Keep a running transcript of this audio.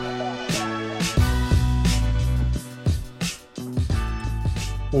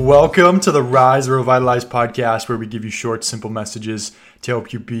Welcome to the Rise or Revitalize podcast, where we give you short, simple messages to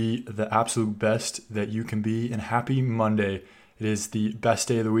help you be the absolute best that you can be. And happy Monday. It is the best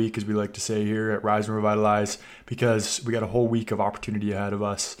day of the week, as we like to say here at Rise and Revitalize, because we got a whole week of opportunity ahead of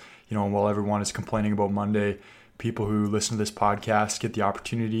us. You know, while everyone is complaining about Monday, people who listen to this podcast get the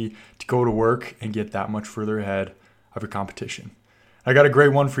opportunity to go to work and get that much further ahead of your competition. I got a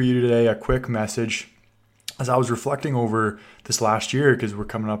great one for you today, a quick message. As I was reflecting over this last year, because we're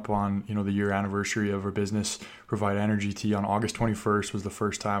coming up on, the year anniversary of our business, Provide Energy Tea, on August 21st was the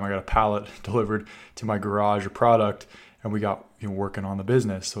first time I got a pallet delivered to my garage, a product, and we got working on the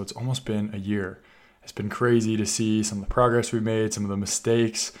business. So it's almost been a year. It's been crazy to see some of the progress we've made, some of the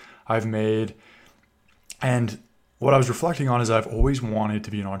mistakes I've made. And what I was reflecting on is I've always wanted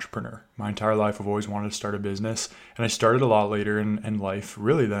to be an entrepreneur. My entire life I've always wanted to start a business, and I started a lot later in life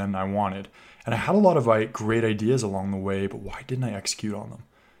really than I wanted. And I had a lot of great ideas along the way, but why didn't I execute on them?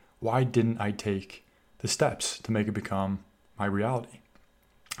 Why didn't I take the steps to make it become my reality?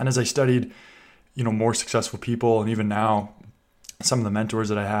 And as I studied, more successful people, and even now, some of the mentors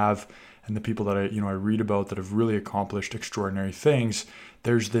that I have and the people that I read about that have really accomplished extraordinary things,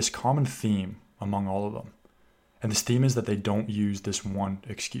 there's this common theme among all of them. And this theme is that they don't use this one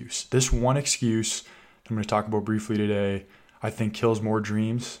excuse. This one excuse I'm going to talk about briefly today, I think kills more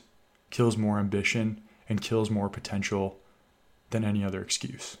dreams, kills more ambition, and kills more potential than any other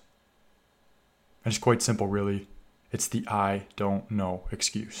excuse. And it's quite simple, really. It's the I don't know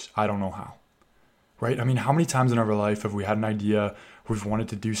excuse. I don't know how. Right? I mean, how many times in our life have we had an idea, we've wanted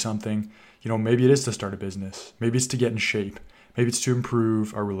to do something? Maybe it is to start a business. Maybe it's to get in shape. Maybe it's to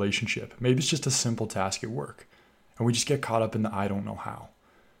improve our relationship. Maybe it's just a simple task at work. And we just get caught up in the I don't know how.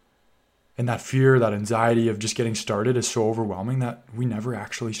 And that fear, that anxiety of just getting started is so overwhelming that we never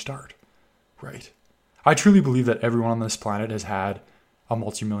actually start. Right. I truly believe that everyone on this planet has had a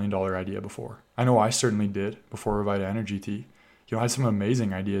multi-million-dollar idea before. I know I certainly did before Provide Energy Tea. I had some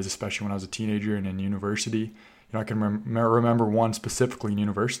amazing ideas, especially when I was a teenager and in university. I can remember one specifically in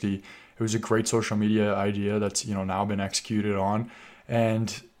university. It was a great social media idea that's, now been executed on.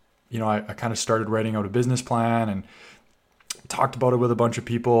 And, I kind of started writing out a business plan and talked about it with a bunch of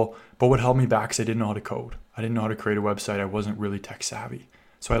people. But what held me back is I didn't know how to code. I didn't know how to create a website. I wasn't really tech savvy.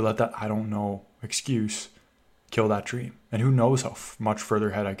 So I let that I don't know excuse kill that dream. And who knows how much further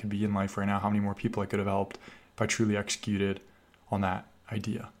ahead I could be in life right now, how many more people I could have helped if I truly executed on that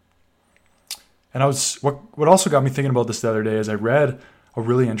idea. And what also got me thinking about this the other day is I read a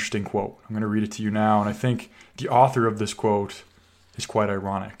really interesting quote. I'm going to read it to you now. And I think the author of this quote is quite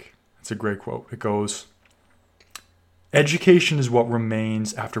ironic. It's a great quote. It goes, "Education is what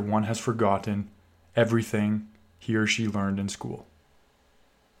remains after one has forgotten everything he or she learned in school."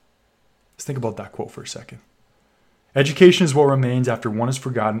 Let's think about that quote for a second. Education is what remains after one has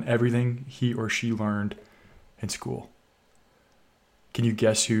forgotten everything he or she learned in school. Can you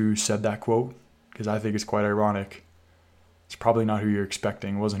guess who said that quote? Because I think it's quite ironic. It's probably not who you're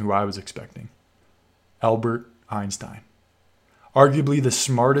expecting. It wasn't who I was expecting. Albert Einstein. Arguably the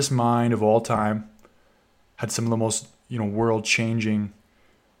smartest mind of all time. Had some of the most, world-changing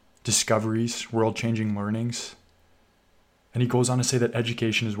discoveries, world-changing learnings. And he goes on to say that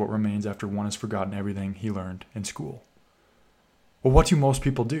education is what remains after one has forgotten everything he learned in school. Well, what do most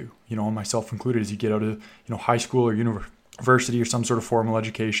people do? Myself included, is you get out of, high school or university or some sort of formal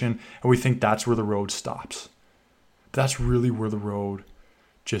education, and we think that's where the road stops. But that's really where the road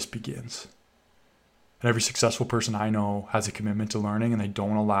just begins. And every successful person I know has a commitment to learning, and they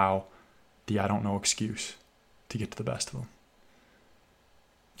don't allow the I don't know excuse to get to the best of them.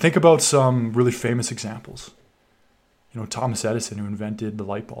 Think about some really famous examples. Thomas Edison, who invented the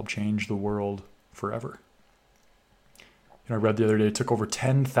light bulb, changed the world forever. I read the other day, it took over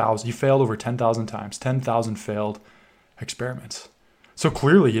 10,000, he failed over 10,000 times, 10,000 failed experiments. So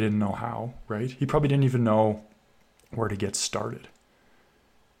clearly he didn't know how, right? He probably didn't even know where to get started.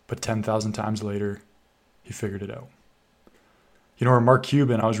 But 10,000 times later, he figured it out. Or Mark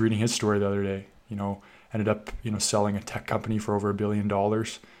Cuban, I was reading his story the other day, ended up, selling a tech company for over $1 billion.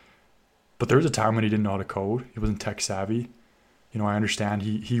 But there was a time when he didn't know how to code. He wasn't tech savvy. I understand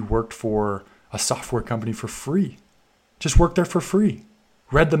he worked for a software company for free. Just worked there for free.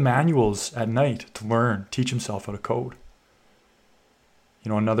 Read the manuals at night to learn, teach himself how to code.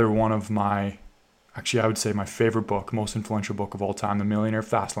 Another one of I would say my favorite book, most influential book of all time, The Millionaire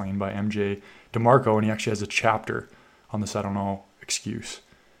Fastlane by MJ DeMarco. And he actually has a chapter on this I don't know excuse.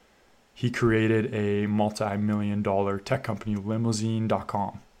 He created a multi-million-dollar tech company,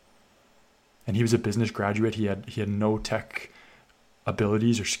 Limousine.com. And he was a business graduate. He had no tech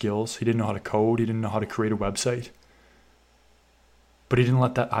abilities or skills. He didn't know how to code. He didn't know how to create a website. But he didn't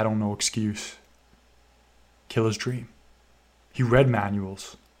let that I don't know excuse kill his dream. He read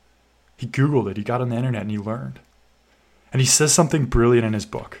manuals. He Googled it. He got on the internet and he learned. And he says something brilliant in his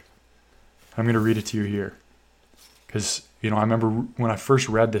book. I'm going to read it to you here. Because, I remember when I first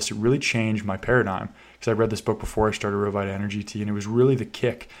read this, it really changed my paradigm. Because I read this book before I started Revita Energy Tea, and it was really the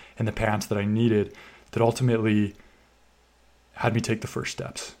kick in the pants that I needed that ultimately had me take the first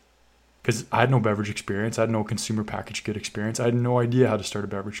steps. Because I had no beverage experience. I had no consumer packaged good experience. I had no idea how to start a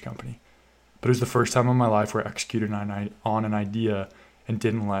beverage company. But it was the first time in my life where I executed on an idea and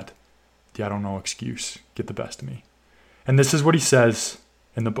didn't let the I don't know excuse get the best of me. And this is what he says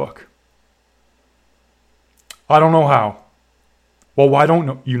in the book. I don't know how. Well, why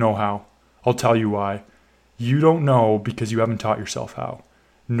don't you know how? I'll tell you why. You don't know because you haven't taught yourself how,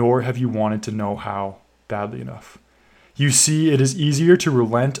 nor have you wanted to know how badly enough. You see, it is easier to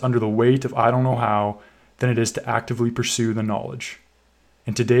relent under the weight of I don't know how than it is to actively pursue the knowledge.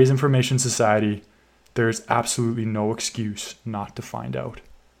 In today's information society, there is absolutely no excuse not to find out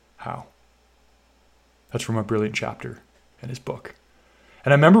how. That's from a brilliant chapter in his book.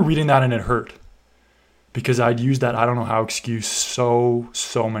 And I remember reading that and it hurt because I'd used that I don't know how excuse so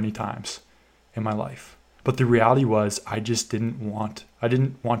many times in my life. But the reality was I didn't want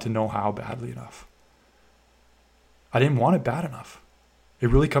to know how badly enough. I didn't want it bad enough. It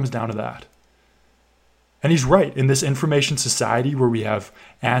really comes down to that. And he's right. In this information society where we have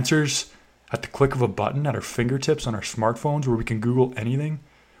answers at the click of a button at our fingertips on our smartphones, where we can Google anything,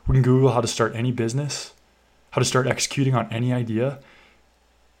 we can Google how to start any business, how to start executing on any idea.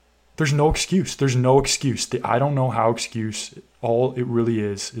 There's no excuse. There's no excuse. The I don't know how excuse, all it really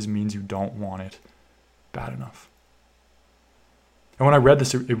is means you don't want it bad enough. And when I read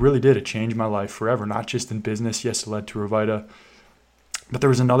this, it really did. It changed my life forever, not just in business. Yes, it led to Revita, but there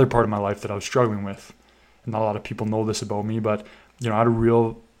was another part of my life that I was struggling with. And not a lot of people know this about me, but I had a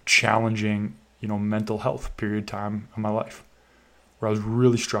real challenging, mental health period time in my life where I was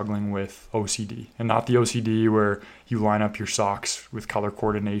really struggling with OCD, and not the OCD where you line up your socks with color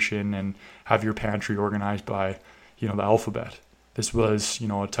coordination and have your pantry organized by, the alphabet. This was,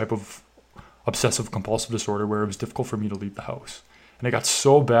 a type of obsessive compulsive disorder where it was difficult for me to leave the house. And it got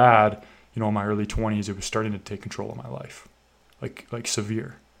so bad, in my early 20s, it was starting to take control of my life, like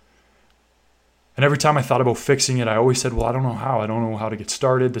severe. And every time I thought about fixing it, I always said, well, I don't know how. I don't know how to get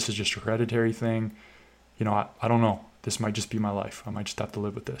started. This is just a hereditary thing. I don't know. This might just be my life. I might just have to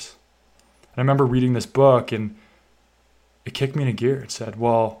live with this. And I remember reading this book and it kicked me in a gear. It said,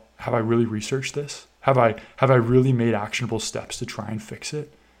 well, have I really researched this? Have I really made actionable steps to try and fix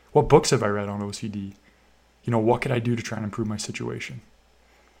it? What books have I read on OCD? What could I do to try and improve my situation?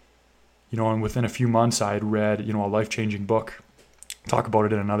 And within a few months, I had read, a life-changing book. Talk about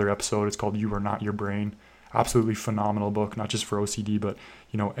it in another episode. It's called You Are Not Your Brain. Absolutely phenomenal book, not just for OCD, but,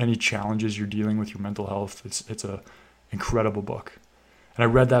 any challenges you're dealing with your mental health. It's a incredible book. And I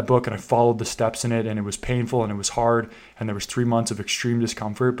read that book and I followed the steps in it, and it was painful and it was hard. And there was 3 months of extreme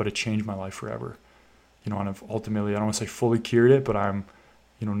discomfort, but it changed my life forever. And I've ultimately, I don't want to say fully cured it, but I'm,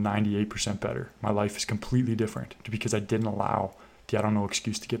 98% better. My life is completely different because I didn't allow the I don't know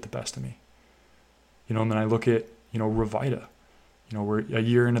excuse to get the best of me. And then I look at, Revita. We're a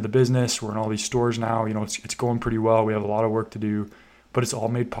year into the business. We're in all these stores now. It's going pretty well. We have a lot of work to do, but it's all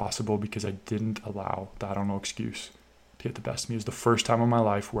made possible because I didn't allow the I don't know excuse to get the best of me. It was the first time in my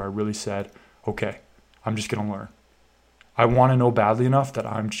life where I really said, okay, I'm just going to learn. I want to know badly enough that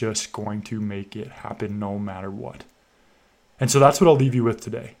I'm just going to make it happen no matter what. And so that's what I'll leave you with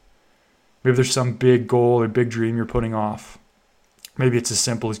today. Maybe there's some big goal or big dream you're putting off. Maybe it's as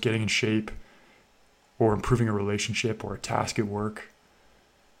simple as getting in shape or improving a relationship or a task at work.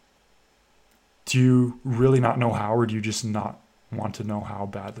 Do you really not know how, or do you just not want to know how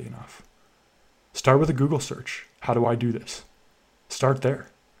badly enough? Start with a Google search. How do I do this? Start there.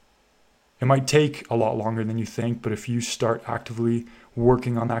 It might take a lot longer than you think, but if you start actively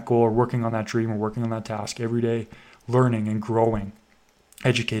working on that goal or working on that dream or working on that task every day, learning and growing,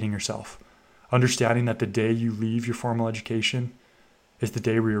 educating yourself, understanding that the day you leave your formal education is the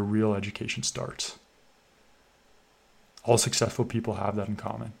day where your real education starts. All successful people have that in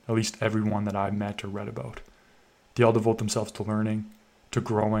common, at least everyone that I've met or read about. They all devote themselves to learning, to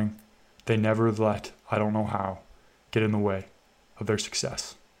growing. They never let I don't know how get in the way of their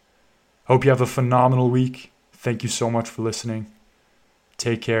success. I hope you have a phenomenal week. Thank you so much for listening.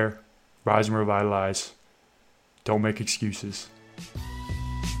 Take care. Rise and revitalize. Don't make excuses.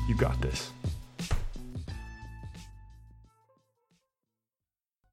 You got this.